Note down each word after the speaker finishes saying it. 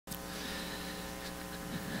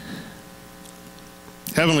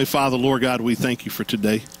Heavenly Father, Lord God, we thank you for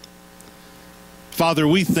today. Father,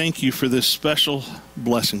 we thank you for this special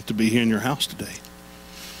blessing to be here in your house today.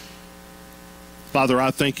 Father,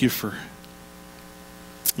 I thank you for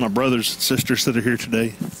my brothers and sisters that are here today.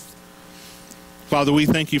 Father, we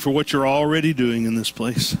thank you for what you're already doing in this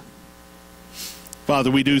place.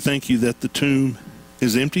 Father, we do thank you that the tomb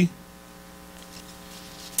is empty.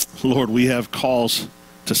 Lord, we have cause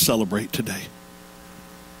to celebrate today.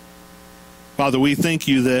 Father, we thank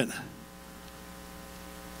you that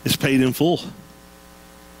it's paid in full.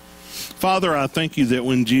 Father, I thank you that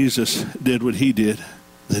when Jesus did what he did,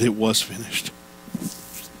 that it was finished.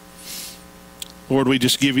 Lord, we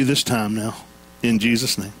just give you this time now. In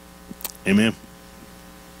Jesus' name, amen.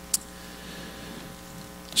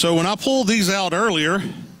 So when I pulled these out earlier,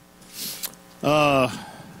 folks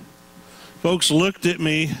looked at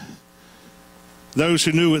me, those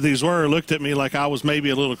who knew what these were, looked at me like I was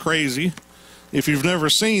maybe a little crazy. If you've never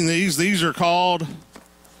seen these are called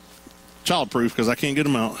childproof because I can't get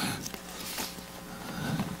them out.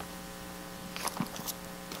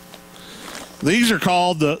 These are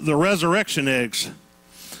called the resurrection eggs.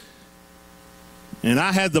 And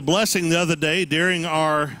I had the blessing the other day during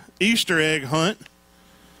our Easter egg hunt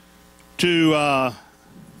to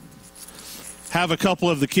have a couple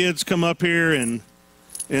of the kids come up here and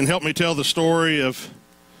help me tell the story of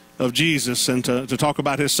Jesus and to talk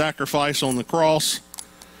about his sacrifice on the cross,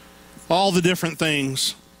 all the different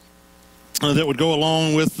things that would go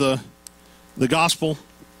along with the gospel.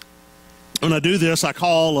 When I do this, I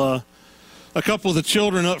call a couple of the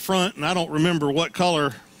children up front, and I don't remember what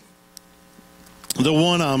color the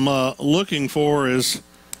one I'm looking for is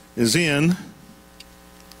in.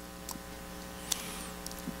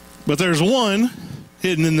 But there's one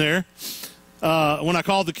hidden in there. When I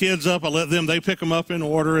called the kids up, I let them, they pick them up in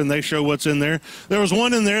order and they show what's in there. There was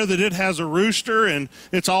one in there that it has a rooster, and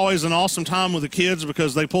it's always an awesome time with the kids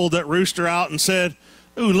because they pulled that rooster out and said,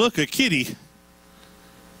 "Ooh, look, a kitty."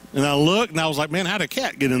 And I looked and I was like, man, how'd a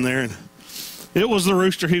cat get in there? And it was the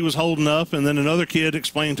rooster he was holding up. And then another kid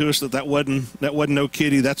explained to us that wasn't no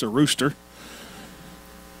kitty, that's a rooster.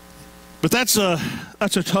 But that's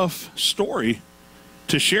a tough story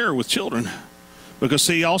to share with children because,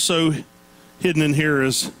 see, also hidden in here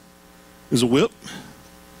is a whip.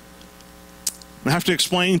 I have to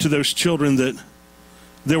explain to those children that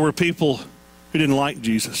there were people who didn't like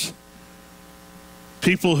Jesus,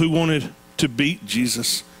 people who wanted to beat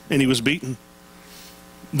Jesus, and he was beaten.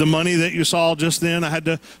 The money that you saw just then, I had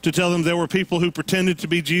to tell them there were people who pretended to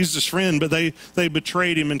be Jesus' friend, but they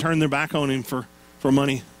betrayed him and turned their back on him for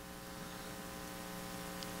money.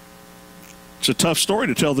 It's a tough story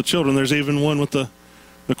to tell the children. There's even one with the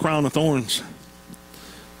crown of thorns.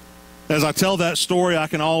 As I tell that story, I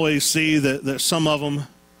can always see that some of them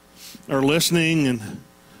are listening, and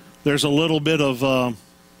there's a little bit of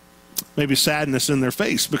maybe sadness in their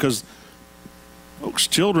face because folks,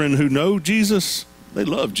 children who know Jesus, they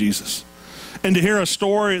love Jesus. And to hear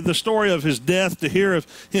the story of his death, to hear of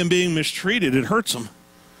him being mistreated, it hurts them.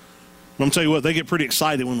 But I'm tell you what, they get pretty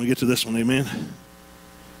excited when we get to this one, amen.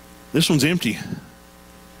 This one's empty.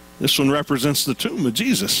 This one represents the tomb of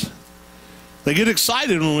Jesus. They get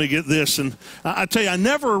excited when we get this, and I tell you, I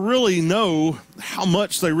never really know how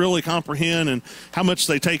much they really comprehend and how much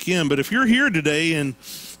they take in. But if you're here today and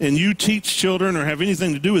you teach children or have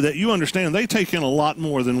anything to do with that, you understand they take in a lot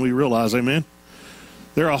more than we realize, amen?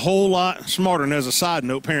 They're a whole lot smarter. And as a side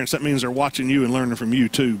note, parents, that means they're watching you and learning from you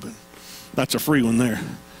too, but that's a free one there.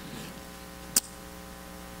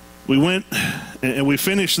 We went and we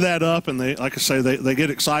finished that up, and they, like I say, they get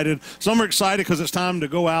excited. Some are excited because it's time to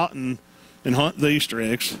go out and hunt the Easter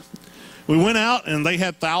eggs. We went out, and they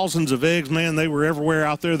had thousands of eggs, man. They were everywhere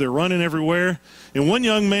out there. They're running everywhere. And one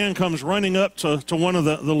young man comes running up to one of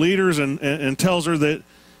the leaders and tells her that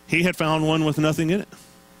he had found one with nothing in it.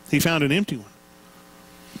 He found an empty one.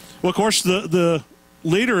 Well, of course, the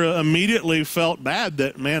leader immediately felt bad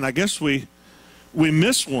that, man, I guess we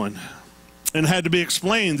missed one, and had to be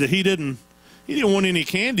explained that he didn't want any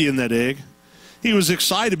candy in that egg. He was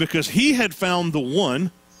excited because he had found the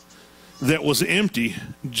one that was empty,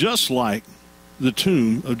 just like the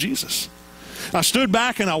tomb of Jesus. I stood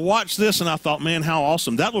back and I watched this and I thought, man, how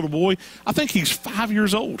awesome. That little boy, I think he's 5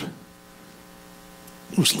 years old.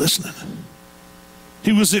 He was listening.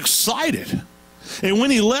 He was excited. And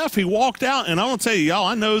when he left, he walked out, and I want to tell you, y'all,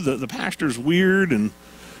 I know that the pastor's weird and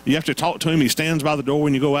you have to talk to him. He stands by the door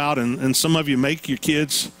when you go out, and some of you make your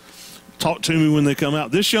kids talk to me when they come out.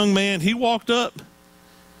 This young man, he walked up.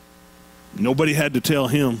 Nobody had to tell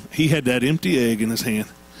him. He had that empty egg in his hand.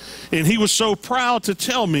 And he was so proud to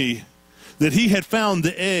tell me that he had found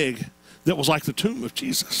the egg that was like the tomb of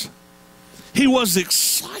Jesus. He was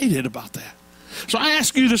excited about that. So I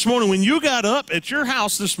ask you this morning, when you got up at your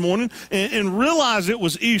house this morning and realized it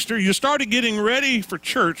was Easter, you started getting ready for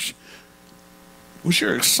church, was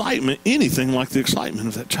your excitement anything like the excitement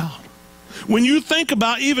of that child? When you think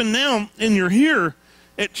about even now, and you're here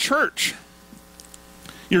at church,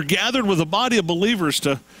 you're gathered with a body of believers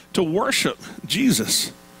to worship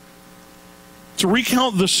Jesus, to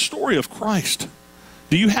recount the story of Christ.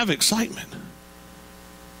 Do you have excitement?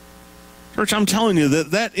 Church, I'm telling you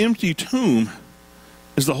that empty tomb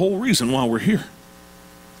is the whole reason why we're here.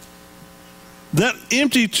 That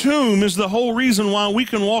empty tomb is the whole reason why we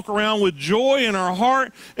can walk around with joy in our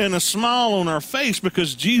heart and a smile on our face,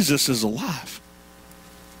 because Jesus is alive.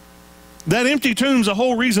 That empty tomb's the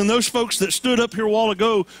whole reason those folks that stood up here a while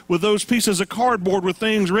ago with those pieces of cardboard with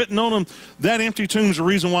things written on them, that empty tomb's the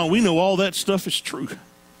reason why we know all that stuff is true.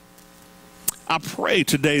 I pray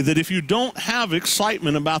today that if you don't have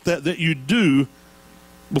excitement about that, that you do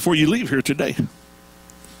before you leave here today.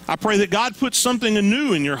 I pray that God puts something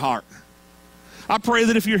anew in your heart. I pray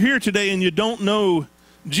that if you're here today and you don't know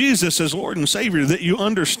Jesus as Lord and Savior, that you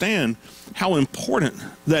understand how important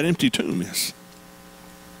that empty tomb is.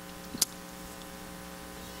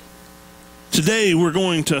 Today we're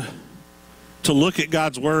going to look at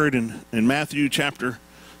God's Word in Matthew chapter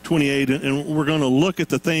 28, and we're going to look at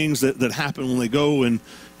the things that happen when they go and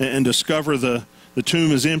discover the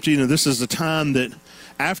tomb is empty. And this is the time that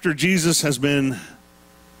after Jesus has been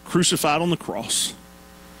crucified on the cross,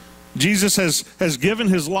 Jesus has given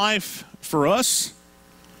his life for us,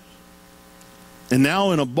 and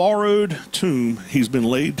now in a borrowed tomb he's been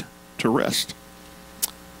laid to rest.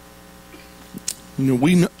 You know,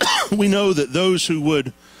 we know that those who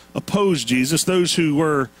would oppose Jesus, those who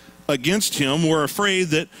were against him, were afraid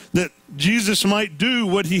that Jesus might do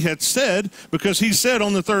what he had said, because he said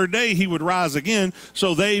on the third day he would rise again.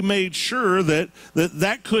 So they made sure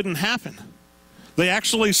that couldn't happen. They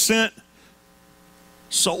actually sent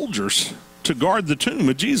soldiers to guard the tomb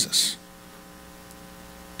of Jesus,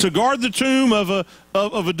 to guard the tomb of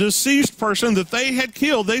a deceased person that they had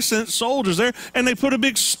killed. They sent soldiers there, and they put a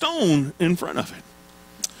big stone in front of it.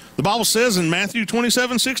 The Bible says in Matthew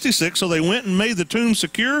 27:66, so they went and made the tomb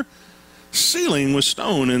secure, sealing with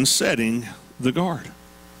stone and setting the guard.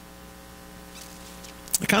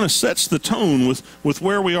 It kind of sets the tone with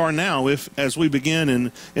where we are now. As we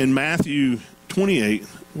begin in Matthew 28,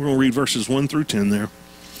 we're going to read verses 1 through 10 there.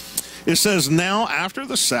 It says, now after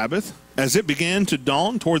the Sabbath, as it began to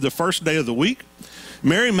dawn toward the first day of the week,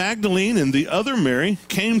 Mary Magdalene and the other Mary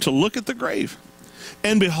came to look at the grave.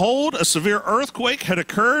 And behold, a severe earthquake had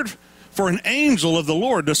occurred, for an angel of the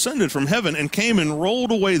Lord descended from heaven and came and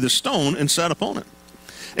rolled away the stone and sat upon it.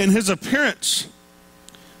 And his appearance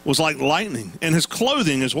was like lightning, and his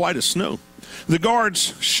clothing as white as snow. The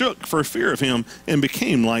guards shook for fear of him and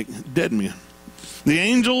became like dead men. The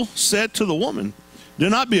angel said to the woman, do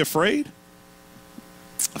not be afraid,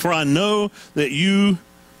 for I know that you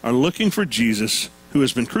are looking for Jesus who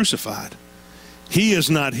has been crucified. He is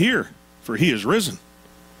not here, for he is risen,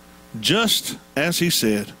 just as he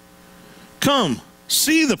said. Come,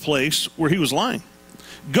 see the place where he was lying.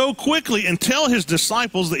 Go quickly and tell his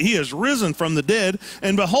disciples that he has risen from the dead,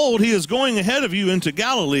 and behold, he is going ahead of you into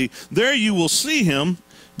Galilee. There you will see him.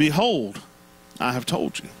 Behold, I have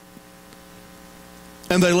told you.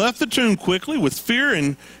 And they left the tomb quickly with fear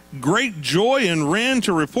and great joy and ran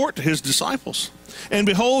to report to his disciples. And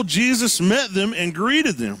behold, Jesus met them and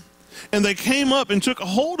greeted them. And they came up and took a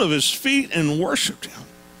hold of his feet and worshiped him.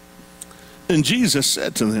 And Jesus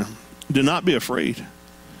said to them, do not be afraid.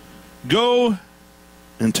 Go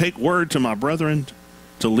and take word to my brethren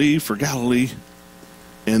to leave for Galilee,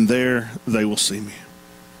 and there they will see me.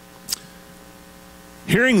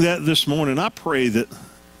 Hearing that this morning, I pray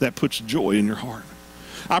that puts joy in your heart.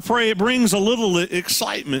 I pray it brings a little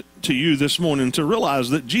excitement to you this morning to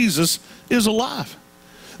realize that Jesus is alive.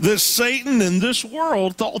 That Satan and this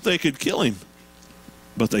world thought they could kill him,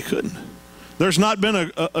 but they couldn't. There's not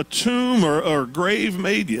been a tomb or grave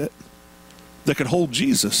made yet that could hold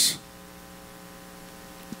Jesus.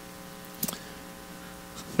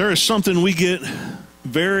 There is something that we get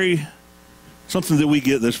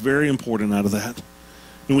that's very important out of that.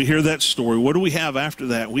 And we hear that story. What do we have after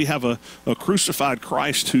that? We have a crucified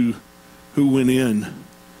Christ who went in,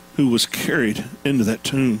 who was carried into that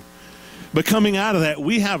tomb. But coming out of that,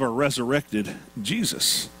 we have a resurrected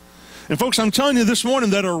Jesus. And folks, I'm telling you this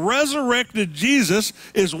morning that a resurrected Jesus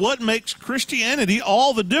is what makes Christianity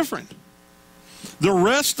all the different. The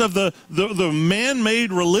rest of the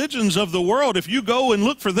man-made religions of the world, if you go and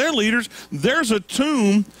look for their leaders, there's a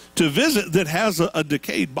tomb to visit that has a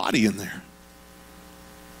decayed body in there.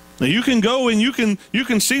 Now you can go and you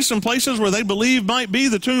can see some places where they believe might be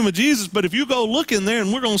the tomb of Jesus, but if you go look in there,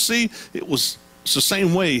 and we're going to see it's the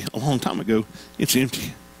same way a long time ago, it's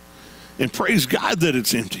empty. And praise God that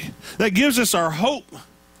it's empty. That gives us our hope.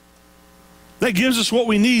 That gives us what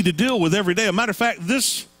we need to deal with every day. As a matter of fact,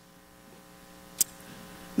 this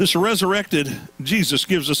resurrected Jesus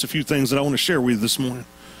gives us a few things that I want to share with you this morning.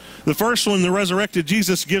 The first one, the resurrected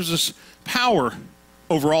Jesus gives us power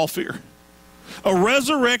over all fear. A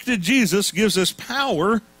resurrected Jesus gives us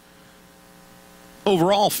power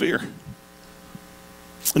over all fear.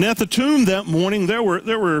 And at the tomb that morning, there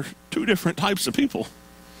were two different types of people.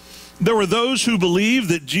 There were those who believed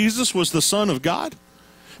that Jesus was the Son of God,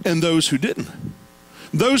 and those who didn't.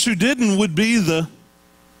 Those who didn't would be the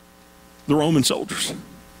Roman soldiers.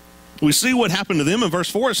 We see what happened to them in verse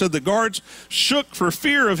 4. It said the guards shook for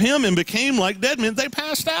fear of him and became like dead men. They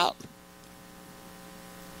passed out.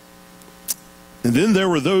 And then there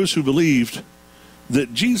were those who believed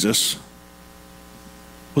that Jesus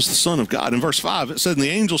was the Son of God. In verse 5, it said, and the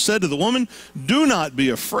angel said to the woman, do not be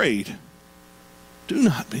afraid. Do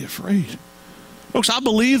not be afraid. Folks, I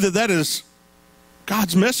believe that is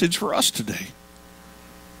God's message for us today.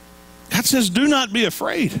 God says, do not be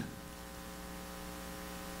afraid.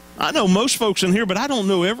 I know most folks in here, but I don't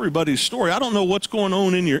know everybody's story. I don't know what's going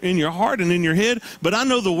on in your heart and in your head, but I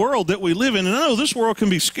know the world that we live in, and I know this world can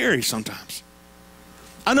be scary sometimes.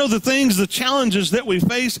 I know the things, the challenges that we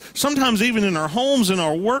face, sometimes even in our homes, in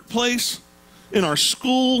our workplace, in our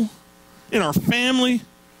school, in our family.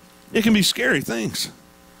 It can be scary things.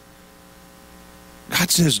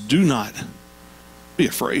 God says, do not be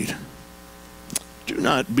afraid. Do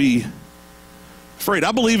not be afraid.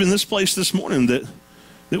 I believe in this place this morning that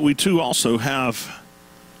we too also have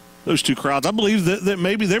those two crowds. I believe that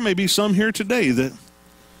maybe there may be some here today that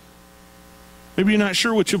maybe you're not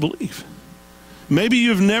sure what you believe. Maybe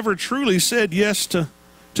you've never truly said yes to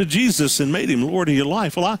Jesus and made him Lord of your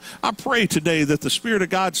life. Well, I pray today that the Spirit of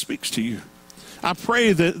God speaks to you. I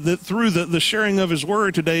pray that through the sharing of his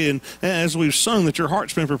word today, and as we've sung, that your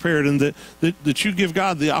heart's been prepared, and that you give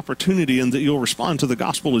God the opportunity, and that you'll respond to the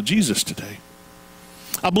gospel of Jesus today.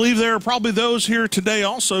 I believe there are probably those here today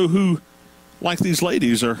also who, like these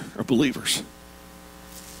ladies, are believers.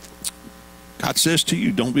 God says to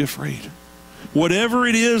you, don't be afraid. Whatever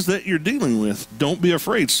it is that you're dealing with, don't be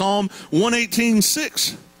afraid. Psalm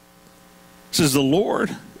 118:6 says, the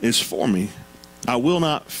Lord is for me. I will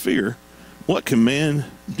not fear. What can man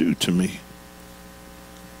do to me?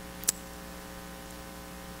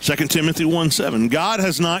 2 Timothy 1:7, God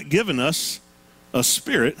has not given us a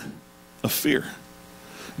spirit of fear.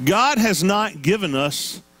 God has not given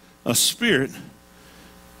us a spirit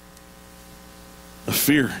of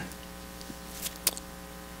fear.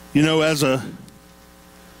 You know, as a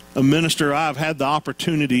minister, I've had the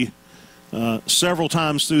opportunity several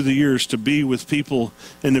times through the years to be with people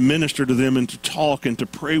and to minister to them and to talk and to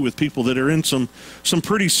pray with people that are in some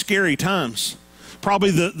pretty scary times.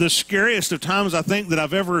 Probably the scariest of times I think that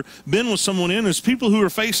I've ever been with someone in is people who are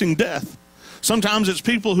facing death. Sometimes it's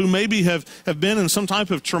people who maybe have been in some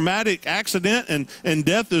type of traumatic accident and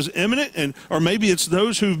death is imminent, or maybe it's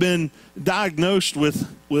those who've been diagnosed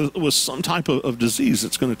with some type of disease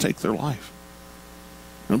that's going to take their life.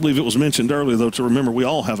 I believe it was mentioned earlier, though, to remember we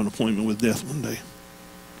all have an appointment with death one day.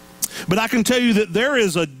 But I can tell you that there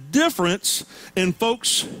is a difference in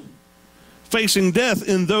folks facing death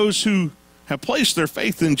in those who have placed their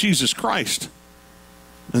faith in Jesus Christ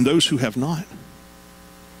and those who have not.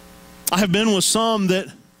 I have been with some that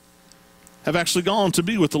have actually gone to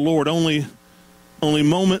be with the Lord only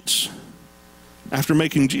moments after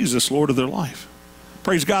making Jesus Lord of their life.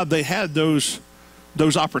 Praise God, they had those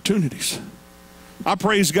opportunities. I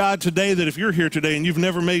praise God today that if you're here today and you've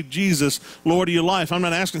never made Jesus Lord of your life, I'm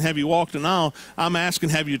not asking have you walked an aisle, I'm asking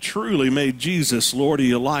have you truly made Jesus Lord of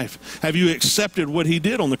your life? Have you accepted what he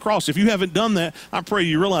did on the cross? If you haven't done that, I pray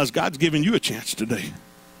you realize God's given you a chance today.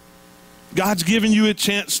 God's given you a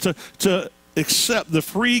chance to accept the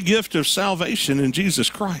free gift of salvation in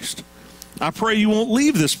Jesus Christ. I pray you won't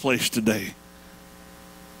leave this place today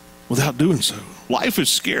without doing so. Life is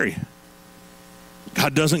scary.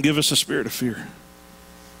 God doesn't give us a spirit of fear.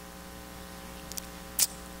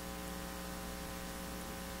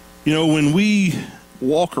 You know, when we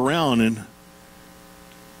walk around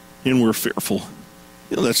and we're fearful,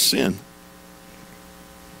 you know, that's sin.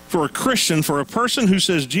 For a Christian, for a person who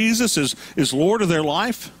says Jesus is Lord of their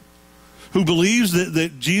life, who believes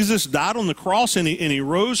that Jesus died on the cross and he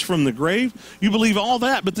rose from the grave. You believe all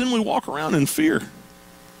that, but then we walk around in fear.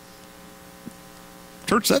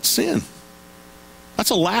 Church, that's sin. That's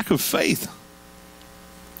a lack of faith.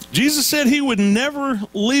 Jesus said he would never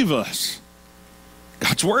leave us.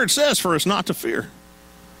 God's word says for us not to fear.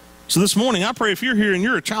 So this morning, I pray if you're here and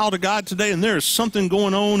you're a child of God today and there's something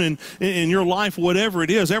going on in your life, whatever it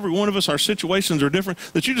is, every one of us, our situations are different,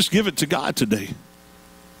 that you just give it to God today.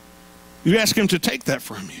 You ask him to take that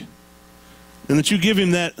from you. And that you give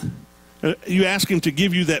him that, you ask him to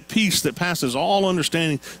give you that peace that passes all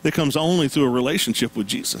understanding that comes only through a relationship with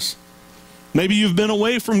Jesus. Maybe you've been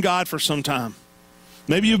away from God for some time.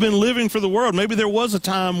 Maybe you've been living for the world. Maybe there was a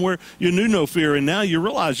time where you knew no fear and now you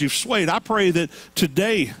realize you've swayed. I pray that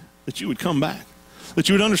today that you would come back, that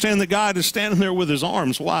you would understand that God is standing there with his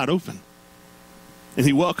arms wide open and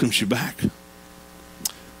he welcomes you back.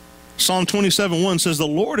 Psalm 27:1 says, "The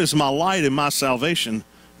Lord is my light and my salvation.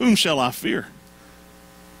 Whom shall I fear?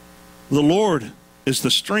 The Lord is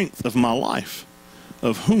the strength of my life.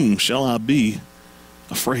 Of whom shall I be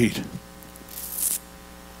afraid?"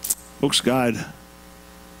 Folks, God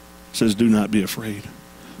says, do not be afraid.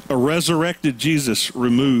 A resurrected Jesus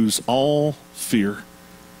removes all fear.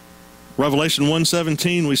 Revelation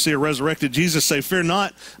 1:17, we see a resurrected Jesus say, "Fear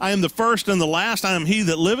not, I am the first and the last. I am he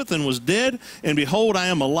that liveth and was dead, and behold, I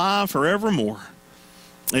am alive forevermore.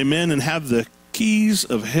 Amen, and have the keys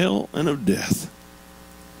of hell and of death."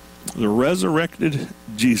 The resurrected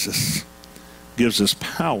Jesus gives us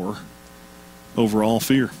power over all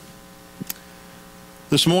fear.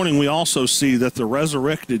 This morning we also see that the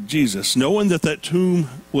resurrected Jesus, knowing that that tomb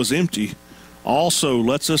was empty, also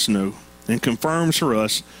lets us know and confirms for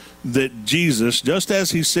us that Jesus, just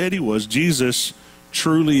as he said he was, Jesus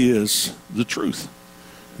truly is the truth.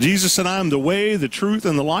 Jesus said, "I am the way, the truth,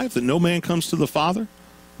 and the life, that no man comes to the Father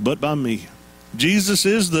but by me." Jesus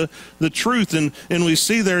is the truth, and we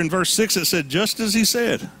see there in verse 6 it said, just as he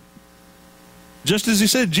said. Just as he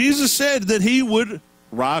said. Jesus said that he would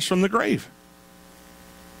rise from the grave.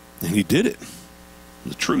 And he did it.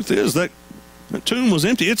 The truth is that the tomb was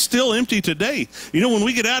empty. It's still empty today. You know, when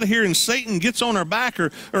we get out of here and Satan gets on our back,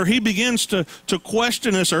 or he begins to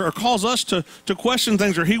question us, or cause us to question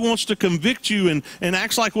things, or he wants to convict you and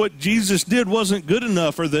acts like what Jesus did wasn't good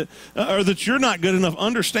enough, or that you're not good enough,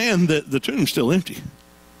 understand that the tomb's still empty.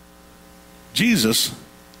 Jesus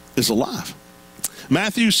is alive.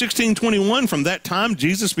 Matthew 16:21, from that time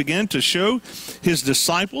Jesus began to show his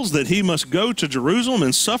disciples that he must go to Jerusalem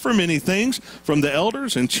and suffer many things from the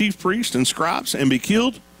elders and chief priests and scribes, and be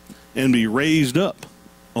killed and be raised up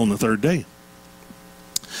on the third day.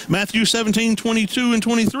 Matthew 17:22 and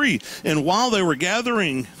 23, and while they were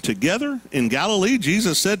gathering together in Galilee,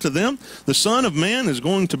 Jesus said to them, "The Son of Man is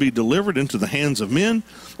going to be delivered into the hands of men,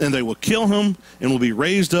 and they will kill him and will be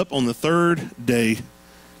raised up on the third day."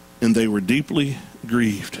 And they were deeply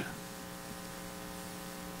grieved.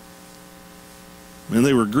 And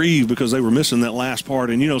they were grieved because they were missing that last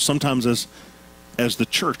part. And you know, sometimes as the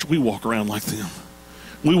church, we walk around like them.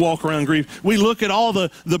 We walk around grieved. We look at all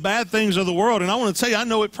the bad things of the world. And I want to tell you, I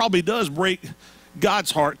know it probably does break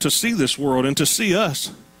God's heart to see this world and to see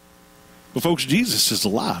us. But folks, Jesus is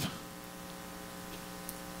alive.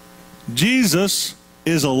 Jesus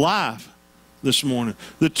is alive this morning.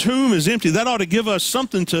 The tomb is empty. That ought to give us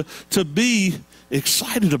something to be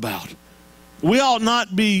excited about. We ought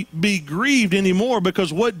not be grieved anymore,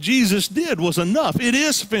 because what Jesus did was enough. It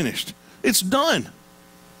is finished. It's done.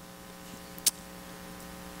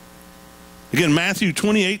 Again, Matthew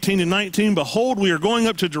 20:18 and 19, "Behold, we are going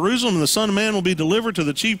up to Jerusalem, and the Son of Man will be delivered to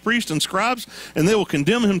the chief priests and scribes, and they will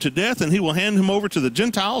condemn him to death, and he will hand him over to the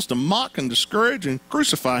Gentiles to mock and discourage and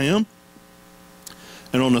crucify him.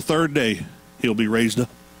 And on the third day, he'll be raised up."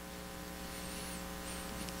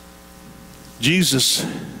 Jesus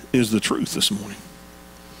is the truth this morning.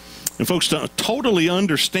 And folks, to totally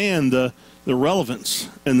understand the relevance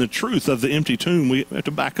and the truth of the empty tomb, we have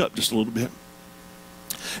to back up just a little bit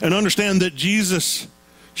and understand that Jesus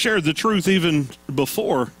shared the truth even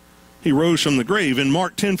before he rose from the grave. In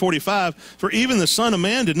Mark 10:45, "For even the Son of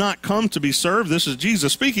Man did not come to be served," this is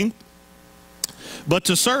Jesus speaking, "but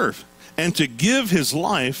to serve, and to give his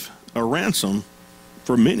life a ransom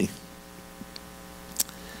for many."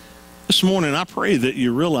 This morning, I pray that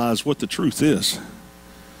you realize what the truth is.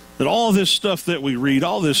 That all this stuff that we read,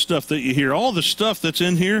 all this stuff that you hear, all the stuff that's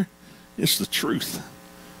in here, it's the truth.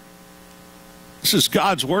 This is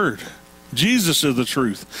God's word. Jesus is the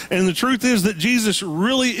truth. And the truth is that Jesus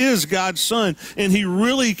really is God's Son. And he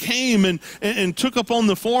really came and took upon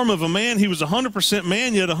the form of a man. He was 100%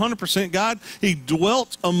 man, yet 100% God. He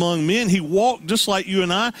dwelt among men. He walked just like you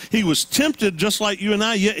and I. He was tempted just like you and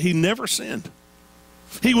I, yet he never sinned.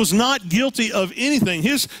 He was not guilty of anything.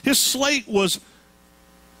 His slate was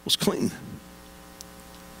clean.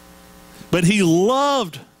 But he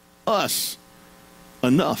loved us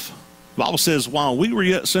enough. The Bible says, while we were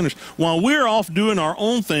yet sinners, while we're off doing our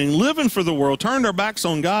own thing, living for the world, turned our backs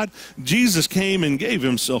on God, Jesus came and gave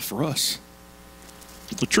himself for us.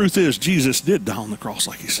 The truth is, Jesus did die on the cross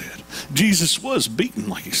like he said. Jesus was beaten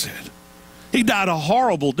like he said. He died a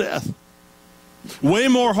horrible death. Way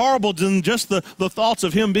more horrible than just the thoughts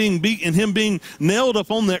of him being beaten, him being nailed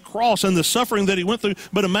up on that cross and the suffering that he went through.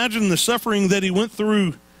 But imagine the suffering that he went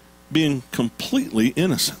through being completely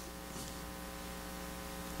innocent.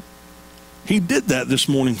 He did that this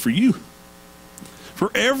morning for you.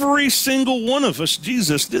 For every single one of us,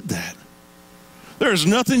 Jesus did that. There's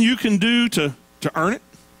nothing you can do to earn it.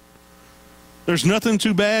 There's nothing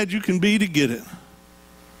too bad you can be to get it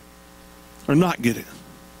or not get it.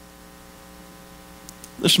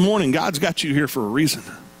 This morning, God's got you here for a reason.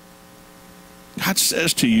 God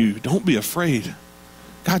says to you, don't be afraid.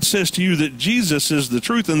 God says to you that Jesus is the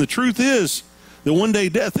truth, and the truth is that one day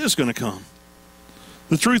death is going to come.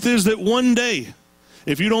 The truth is that one day,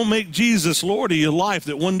 if you don't make Jesus Lord of your life,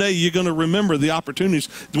 that one day you're going to remember the opportunities.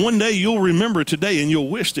 One day you'll remember today and you'll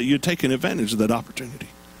wish that you'd taken advantage of that opportunity.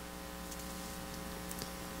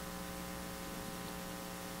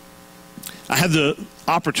 I had the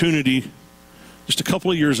opportunity just a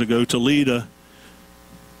couple of years ago to lead a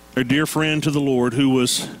dear friend to the Lord who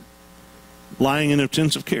was lying in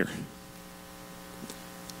intensive care.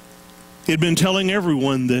 He had been telling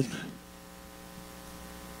everyone that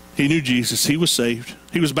he knew Jesus. He was saved.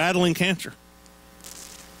 He was battling cancer.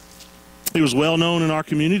 He was well known in our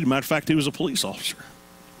community. Matter of fact, he was a police officer.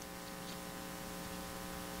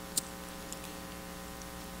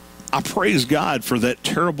 I praise God for that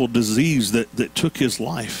terrible disease that took his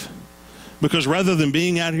life. Because rather than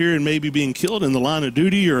being out here and maybe being killed in the line of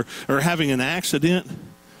duty or having an accident,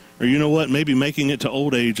 or you know what, maybe making it to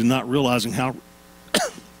old age and not realizing how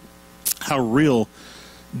real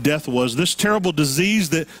death was. This terrible disease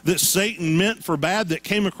that Satan meant for bad that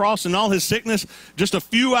came across in all his sickness, just a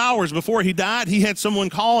few hours before he died, he had someone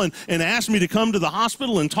call and ask me to come to the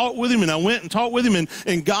hospital and talk with him, and I went and talked with him,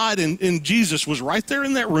 and God and Jesus was right there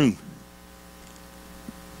in that room.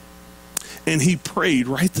 And he prayed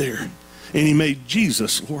right there, and he made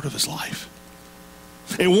Jesus Lord of his life.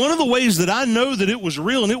 And one of the ways that I know that it was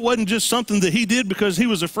real and it wasn't just something that he did because he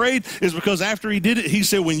was afraid is because after he did it, he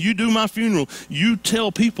said, when you do my funeral, you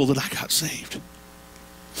tell people that I got saved.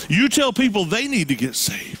 You tell people they need to get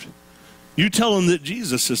saved. You tell them that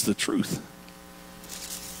Jesus is the truth.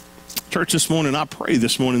 Church, this morning, I pray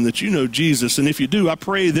this morning that you know Jesus. And if you do, I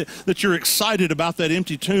pray that you're excited about that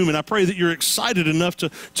empty tomb. And I pray that you're excited enough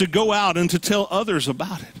to go out and to tell others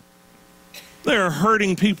about it. There are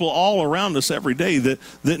hurting people all around us every day that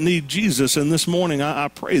need Jesus. And this morning, I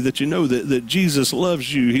pray that you know that Jesus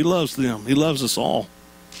loves you. He loves them. He loves us all.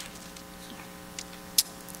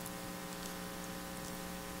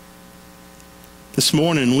 This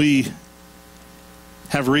morning, we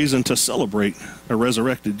have reason to celebrate a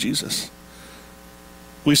resurrected Jesus.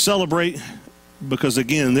 We celebrate because,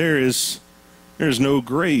 again, there is no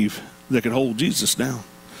grave that could hold Jesus down.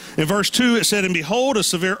 In verse 2, it said, and behold, a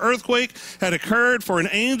severe earthquake had occurred, for an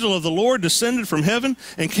angel of the Lord descended from heaven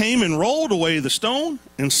and came and rolled away the stone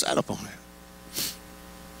and sat upon it.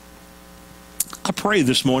 I pray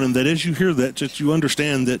this morning that as you hear that you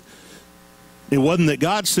understand that it wasn't that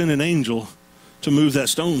God sent an angel to move that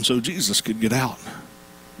stone so Jesus could get out.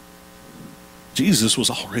 Jesus was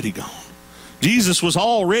already gone. Jesus was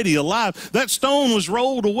already alive. That stone was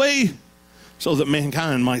rolled away so that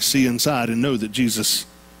mankind might see inside and know that Jesus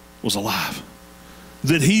was alive,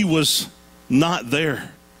 that he was not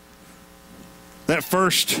there. That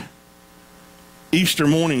first Easter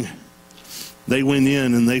morning, they went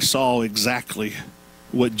in and they saw exactly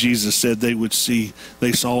what Jesus said they would see.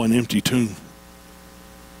 They saw an empty tomb.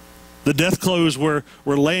 The death clothes were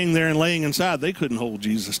laying there and laying inside. They couldn't hold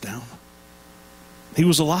Jesus down. He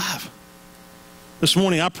was alive. This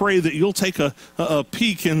morning, I pray that you'll take a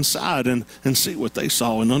peek inside and see what they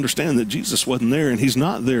saw and understand that Jesus wasn't there and he's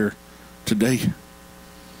not there today.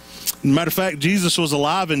 Matter of fact, Jesus was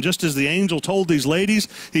alive, and just as the angel told these ladies,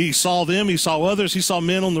 he saw them, he saw others, he saw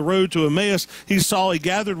men on the road to Emmaus, he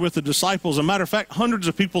gathered with the disciples. As a matter of fact, hundreds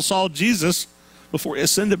of people saw Jesus before he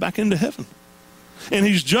ascended back into heaven. And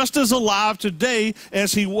he's just as alive today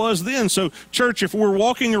as he was then. So, church, if we're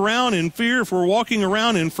walking around in fear, if we're walking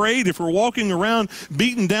around in afraid, if we're walking around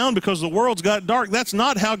beaten down because the world's got dark, that's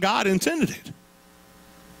not how God intended it.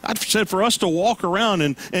 God said for us to walk around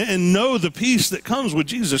and know the peace that comes with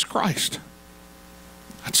Jesus Christ.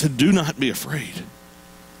 God said, do not be afraid.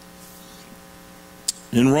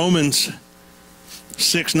 In Romans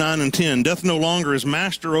 6, 9, and 10, death no longer is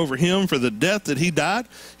master over him, for the death that he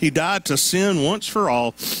died to sin once for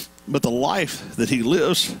all, but the life that he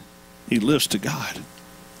lives to God.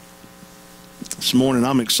 This morning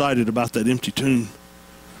I'm excited about that empty tomb.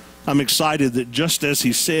 I'm excited that just as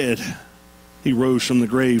he said, he rose from the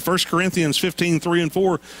grave. 1 Corinthians 15, 3 and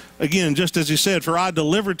 4, again, just as he said, for I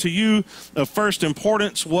delivered to you of first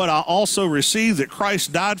importance what I also received, that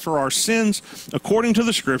Christ died for our sins according to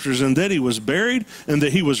the Scriptures, and that he was buried, and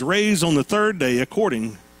that he was raised on the third day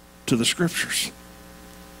according to the Scriptures.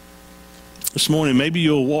 This morning, maybe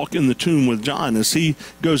you'll walk in the tomb with John as he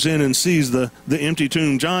goes in and sees the empty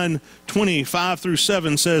tomb. John 20, 5 through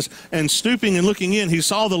 7 says, and stooping and looking in, he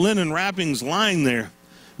saw the linen wrappings lying there.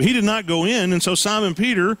 But he did not go in, and so Simon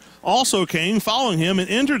Peter also came, following him, and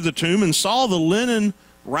entered the tomb and saw the linen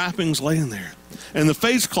wrappings laying there, and the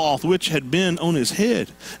face cloth which had been on his head,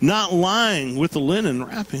 not lying with the linen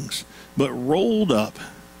wrappings, but rolled up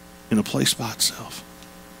in a place by itself.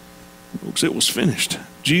 Folks, it was finished.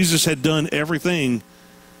 Jesus had done everything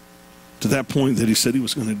to that point that he said he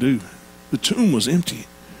was going to do. The tomb was empty.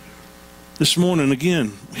 This morning,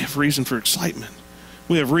 again, we have reason for excitement.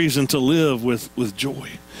 We have reason to live with joy.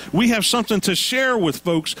 We have something to share with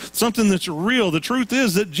folks, something that's real. The truth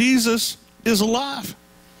is that Jesus is alive.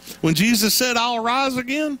 When Jesus said, I'll rise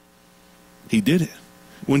again, he did it.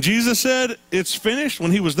 When Jesus said, it's finished,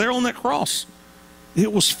 when he was there on that cross,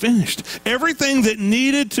 it was finished. Everything that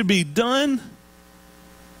needed to be done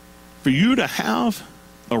for you to have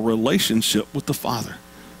a relationship with the Father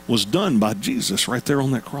was done by Jesus right there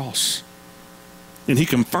on that cross. And he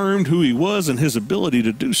confirmed who he was and his ability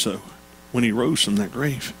to do so when he rose from that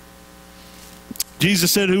grave.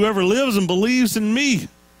 Jesus said, whoever lives and believes in me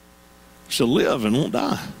shall live and won't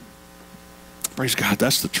die. Praise God,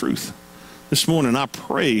 that's the truth. This morning, I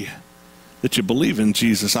pray that you believe in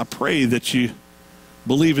Jesus. I pray that you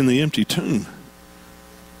believe in the empty tomb.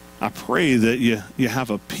 I pray that you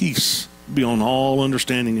have a peace beyond all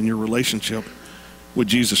understanding in your relationship with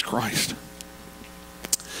Jesus Christ.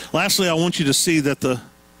 Lastly, I want you to see that the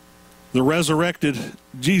resurrected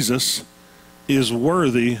Jesus is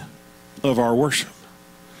worthy of our worship.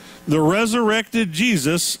 The resurrected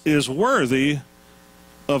Jesus is worthy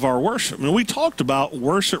of our worship. And we talked about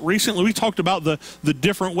worship recently. We talked about the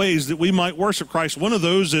different ways that we might worship Christ. One of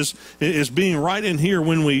those is being right in here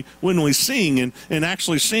when we sing and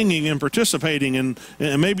actually singing and participating. And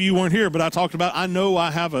maybe you weren't here, but I talked about, I know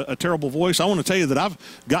I have a terrible voice. I want to tell you that I've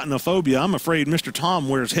gotten a phobia. I'm afraid Mr. Tom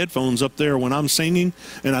wears headphones up there when I'm singing,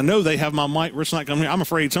 and I know they have my mic where it's not coming here. I'm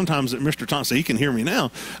afraid sometimes that Mr. Tom, so he can hear me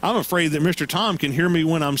now. I'm afraid that Mr. Tom can hear me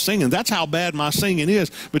when I'm singing. That's how bad my singing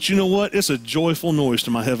is. But you know what? It's a joyful noise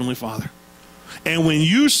to my Heavenly Father. And when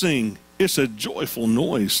you sing, it's a joyful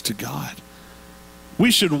noise to God.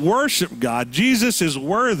 We should worship God. Jesus is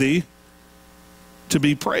worthy to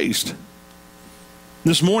be praised.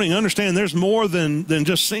 This morning, understand there's more than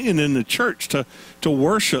just singing in the church to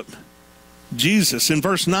worship Jesus. In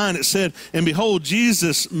verse 9 it said, and behold,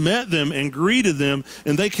 Jesus met them and greeted them,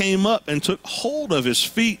 and they came up and took hold of his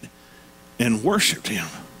feet and worshiped him.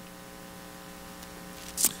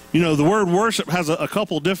 You know, the word worship has a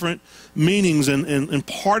couple different meanings, and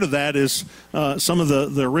part of that is some of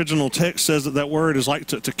the original text says that word is like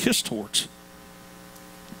to kiss towards.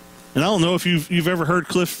 And I don't know if you've ever heard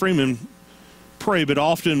Cliff Freeman pray, but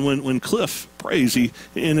often when Cliff prays,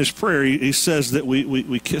 in his prayer, he says that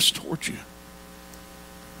we kiss towards you.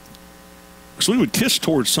 So we would kiss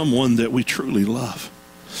towards someone that we truly love.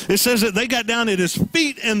 It says that they got down at his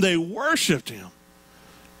feet and they worshiped him.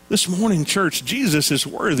 This morning, church, Jesus is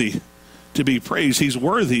worthy to be praised. He's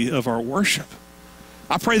worthy of our worship.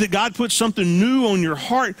 I pray that God puts something new on your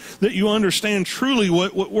heart, that you understand truly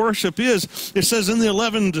what worship is. It says in the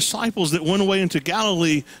 11 disciples that went away into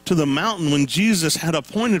Galilee to the mountain when Jesus had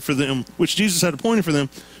appointed for them,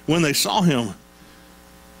 when they saw him,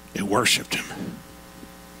 they worshiped him.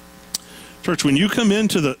 Church, when you come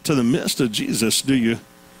into the midst of Jesus, do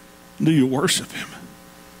you worship him?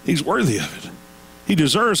 He's worthy of it. He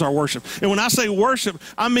deserves our worship. And when I say worship,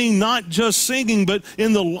 I mean not just singing, but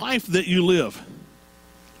in the life that you live,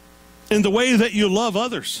 in the way that you love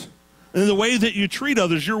others, in the way that you treat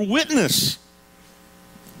others, your witness.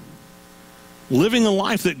 Living a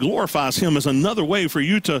life that glorifies him is another way for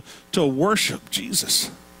you to worship Jesus.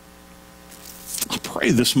 I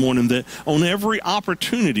pray this morning that on every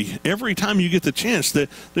opportunity, every time you get the chance, that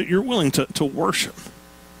you're willing to worship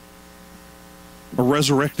a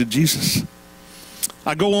resurrected Jesus.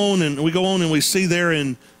 We go on and we see there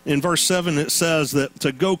in verse 7, it says that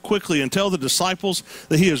to go quickly and tell the disciples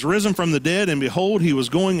that he has risen from the dead, and behold, he was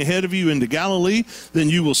going ahead of you into Galilee, then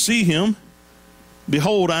you will see him.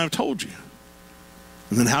 Behold, I have told you.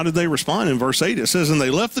 And then how did they respond? In verse 8, it says, and they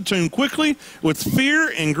left the tomb quickly with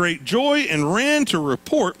fear and great joy and ran to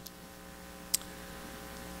report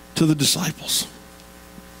to the disciples.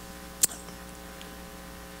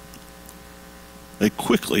 They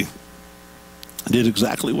quickly did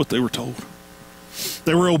exactly what they were told.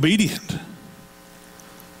 They were obedient.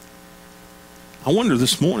 I wonder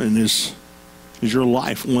this morning, is your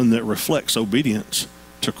life one that reflects obedience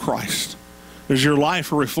to Christ? Does your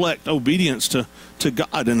life reflect obedience to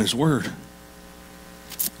God and his word?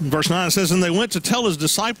 In verse 9 it says, and they went to tell his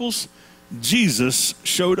disciples, Jesus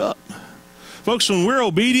showed up. Folks, when we're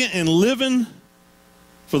obedient and living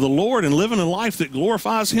for the Lord and living a life that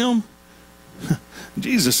glorifies him,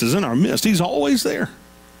 Jesus is in our midst. He's always there.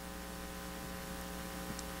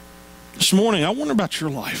 This morning, I wonder about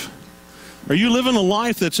your life. Are you living a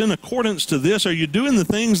life that's in accordance to this? Are you doing the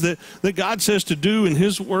things that God says to do in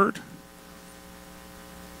his word?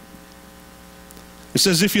 It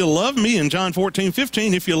says, if you love me, in John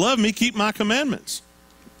 14:15, if you love me, keep my commandments.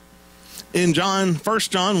 In 1 John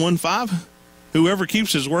 1:5, whoever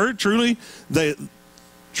keeps his word, truly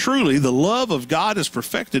the love of God is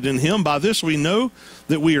perfected in him. By this we know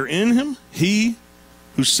that we are in him. He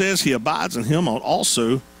who says he abides in him ought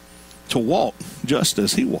also to walk just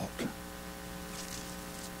as he walked.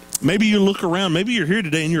 Maybe you look around, maybe you're here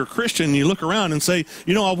today and you're a Christian, and you look around and say,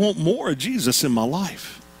 you know, I want more of Jesus in my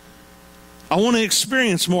life. I want to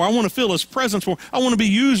experience more. I want to feel his presence more. I want to be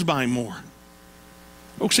used by him more.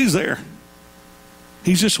 Folks, he's there.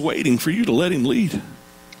 He's just waiting for you to let him lead.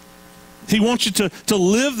 He wants you to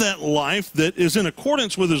live that life that is in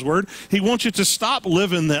accordance with his word. He wants you to stop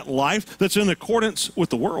living that life that's in accordance with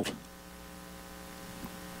the world.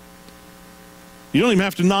 You don't even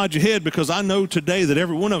have to nod your head, because I know today that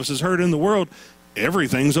every one of us has heard in the world,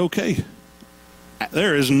 everything's okay.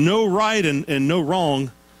 There is no right and no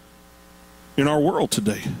wrong in our world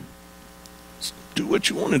today. So do what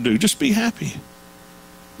you want to do. Just be happy.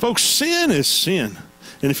 Folks, sin is sin.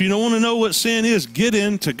 And if you don't want to know what sin is, get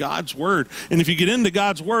into God's word. And if you get into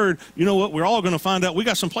God's word, you know what? We're all going to find out we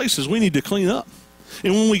got some places we need to clean up.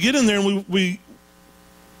 And when we get in there and we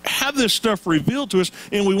have this stuff revealed to us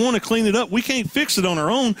and we want to clean it up, we can't fix it on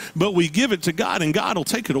our own, but we give it to God and God will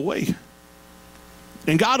take it away.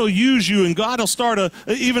 And God will use you, and God will start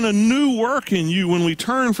even a new work in you when we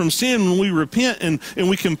turn from sin, when we repent and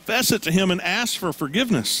we confess it to him and ask for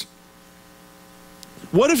forgiveness.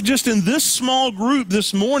 What if just in this small group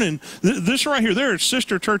this morning, this right here, there are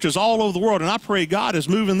sister churches all over the world, and I pray God is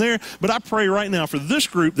moving there, but I pray right now for this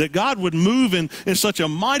group that God would move in such a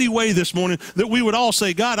mighty way this morning that we would all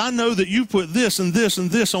say, God, I know that you put this and this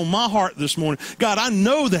and this on my heart this morning. God, I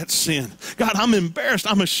know that's sin. God, I'm embarrassed.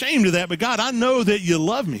 I'm ashamed of that, but God, I know that you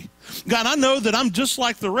love me. God, I know that I'm just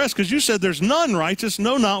like the rest, because you said there's none righteous,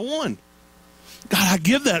 no, not one. God, I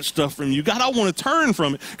give that stuff from you. God, I want to turn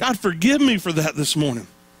from it. God, forgive me for that this morning.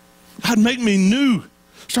 God, make me new.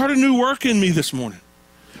 Start a new work in me this morning.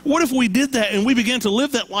 What if we did that and we began to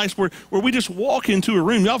live that life where we just walk into a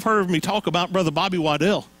room? Y'all have heard me talk about Brother Bobby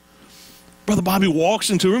Waddell. Brother Bobby walks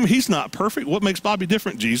into a room. He's not perfect. What makes Bobby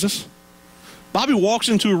different? Jesus. Bobby walks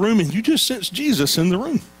into a room and you just sense Jesus in the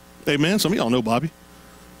room. Amen. Some of y'all know Bobby.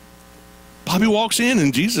 Bobby walks in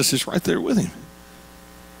and Jesus is right there with him.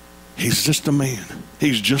 He's just a man.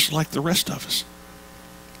 He's just like the rest of us.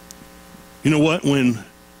 You know what? When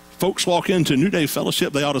folks walk into New Day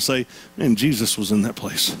Fellowship, they ought to say, man, Jesus was in that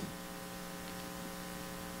place.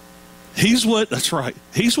 That's right.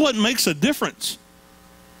 He's what makes a difference.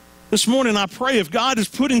 This morning I pray if God is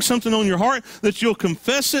putting something on your heart, that you'll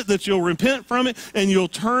confess it, that you'll repent from it, and you'll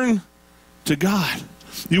turn to God.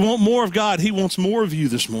 You want more of God. He wants more of you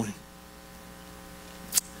this morning.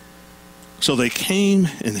 So they came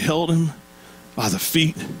and held him by the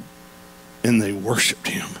feet and they worshiped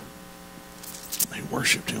him. They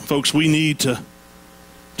worshiped him. Folks, we need to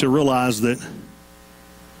realize that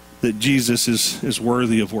Jesus is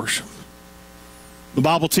worthy of worship. The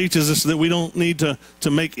Bible teaches us that we don't need to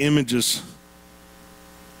make images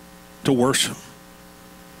to worship.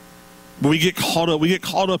 But we get caught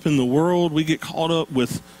up in the world. We get caught up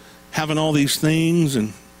with having all these things,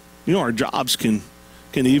 and you know, our jobs can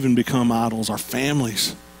even become idols, our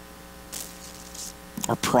families.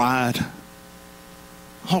 or pride,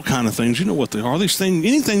 all kind of things. You know what they are. These things,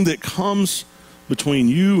 anything that comes between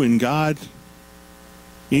you and God,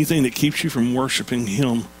 anything that keeps you from worshiping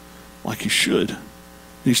him like you should,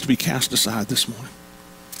 needs to be cast aside this morning.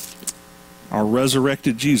 Our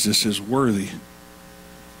resurrected Jesus is worthy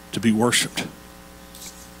to be worshiped.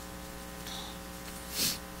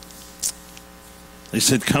 They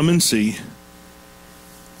said, come and see.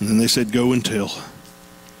 And then they said, go and tell.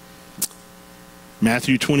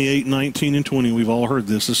 Matthew 28, 19 and 20, we've all heard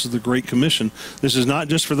this. This is the Great Commission. This is not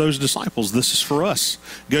just for those disciples. This is for us.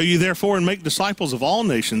 Go ye therefore and make disciples of all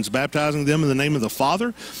nations, baptizing them in the name of the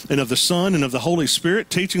Father and of the Son and of the Holy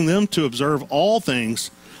Spirit, teaching them to observe all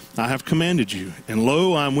things I have commanded you. And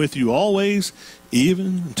lo, I am with you always,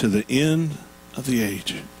 even to the end of the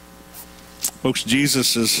age. Folks,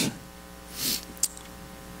 Jesus is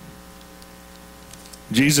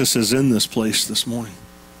in this place this morning.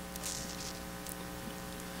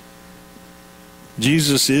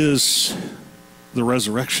 Jesus is the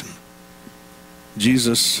resurrection.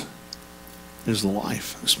 Jesus is the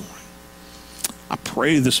life this morning. I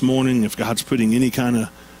pray this morning, if God's putting any kind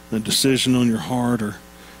of a decision on your heart, or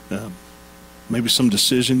maybe some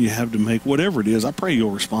decision you have to make, whatever it is, I pray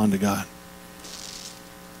you'll respond to God.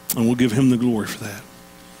 And we'll give him the glory for that.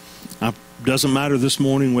 It doesn't matter this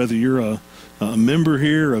morning whether you're a member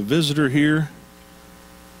here, a visitor here,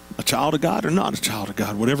 a child of God or not a child of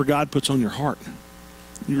God. Whatever God puts on your heart,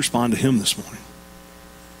 you respond to him this morning.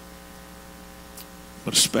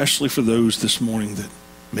 But especially for those this morning that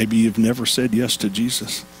maybe you've never said yes to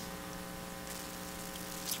Jesus.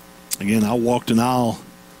 Again, I walked an aisle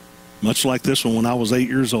much like this one when I was 8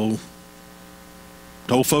 years old.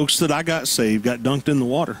 Told folks that I got saved, got dunked in the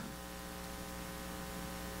water.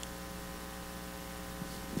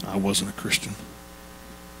 I wasn't a Christian.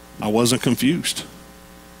 I wasn't confused.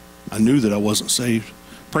 I knew that I wasn't saved.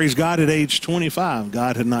 Praise God, at age 25,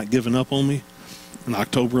 God had not given up on me. On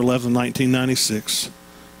October 11, 1996,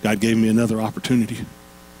 God gave me another opportunity.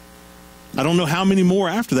 I don't know how many more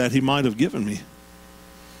after that he might have given me.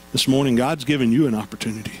 This morning, God's given you an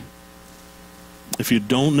opportunity. If you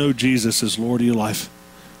don't know Jesus as Lord of your life,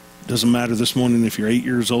 it doesn't matter this morning if you're 8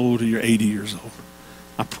 years old or you're 80 years old.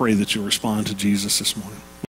 I pray that you'll respond to Jesus this morning.